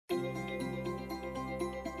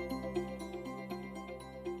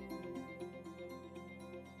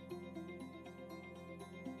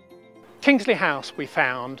Kingsleigh House we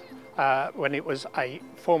found when it was a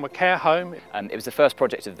former care home. It was the first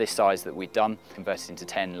project of this size that we'd done, converted into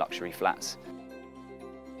 10 luxury flats.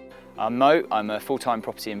 I'm Mo, I'm a full-time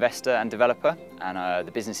property investor and developer, and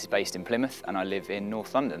the business is based in Plymouth and I live in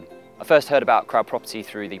North London. I first heard about CrowdProperty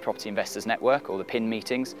through the Property Investors Network, or the PIN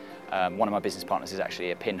meetings. One of my business partners is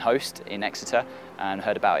actually a PIN host in Exeter, and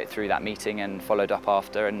heard about it through that meeting and followed up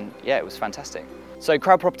after, and yeah, it was fantastic. So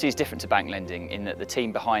CrowdProperty is different to bank lending in that the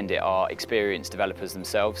team behind it are experienced developers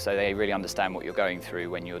themselves, so they really understand what you're going through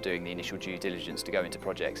when you're doing the initial due diligence to go into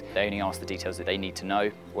projects. They only ask the details that they need to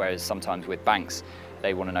know, whereas sometimes with banks,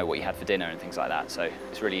 they want to know what you had for dinner and things like that, so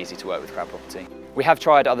it's really easy to work with CrowdProperty. We have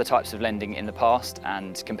tried other types of lending in the past,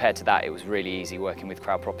 and compared to that, it was really easy working with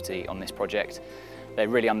CrowdProperty on this project. They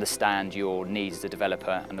really understand your needs as a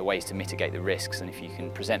developer and the ways to mitigate the risks, and if you can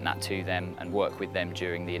present that to them and work with them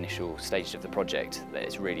during the initial stages of the project, then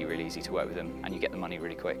it's really, really easy to work with them and you get the money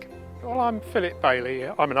really quick. Well, I'm Philip Bailey.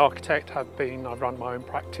 I'm an architect. I've run my own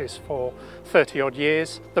practice for 30 odd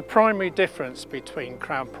years. The primary difference between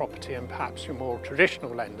CrowdProperty and perhaps your more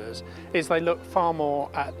traditional lenders is they look far more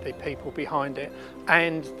at the people behind it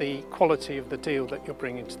and the quality of the deal that you're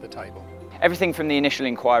bringing to the table. Everything from the initial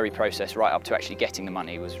inquiry process right up to actually getting the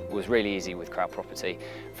money was really easy with CrowdProperty.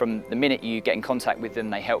 From the minute you get in contact with them,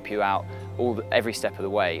 they help you out every step of the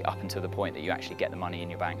way up until the point that you actually get the money in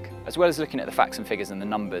your bank. As well as looking at the facts and figures and the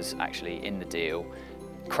numbers actually in the deal,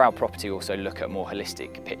 CrowdProperty also look at a more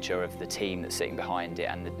holistic picture of the team that's sitting behind it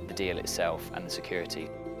and the deal itself and the security.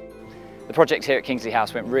 The project here at Kingsleigh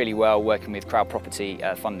House went really well, working with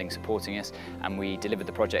CrowdProperty funding supporting us, and we delivered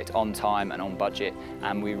the project on time and on budget,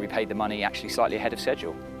 and we repaid the money actually slightly ahead of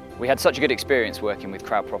schedule. We had such a good experience working with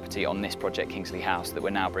CrowdProperty on this project, Kingsleigh House, that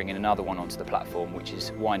we're now bringing another one onto the platform, which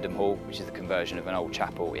is Wyndham Hall, which is the conversion of an old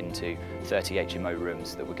chapel into 30 HMO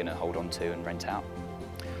rooms that we're going to hold on to and rent out.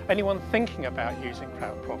 Anyone thinking about using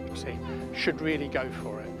CrowdProperty should really go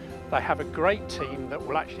for it. They have a great team that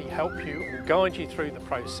will actually help you and guide you through the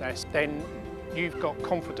process. Then you've got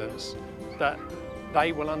confidence that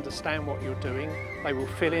they will understand what you're doing. They will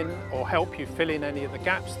fill in or help you fill in any of the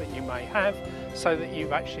gaps that you may have, so that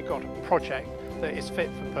you've actually got a project that is fit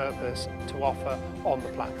for purpose to offer on the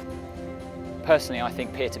platform. Personally, I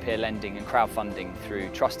think peer-to-peer lending and crowdfunding through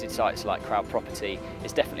trusted sites like CrowdProperty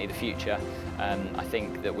is definitely the future. I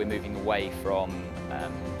think that we're moving away from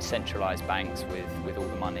centralised banks with all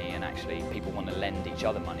the money, and actually people want to lend each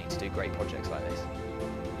other money to do great projects like this.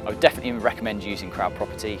 I would definitely recommend using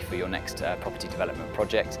CrowdProperty for your next property development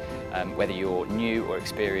project. Whether you're new or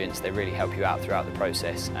experienced, they really help you out throughout the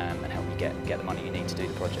process and help you get the money you need to do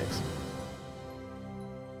the projects.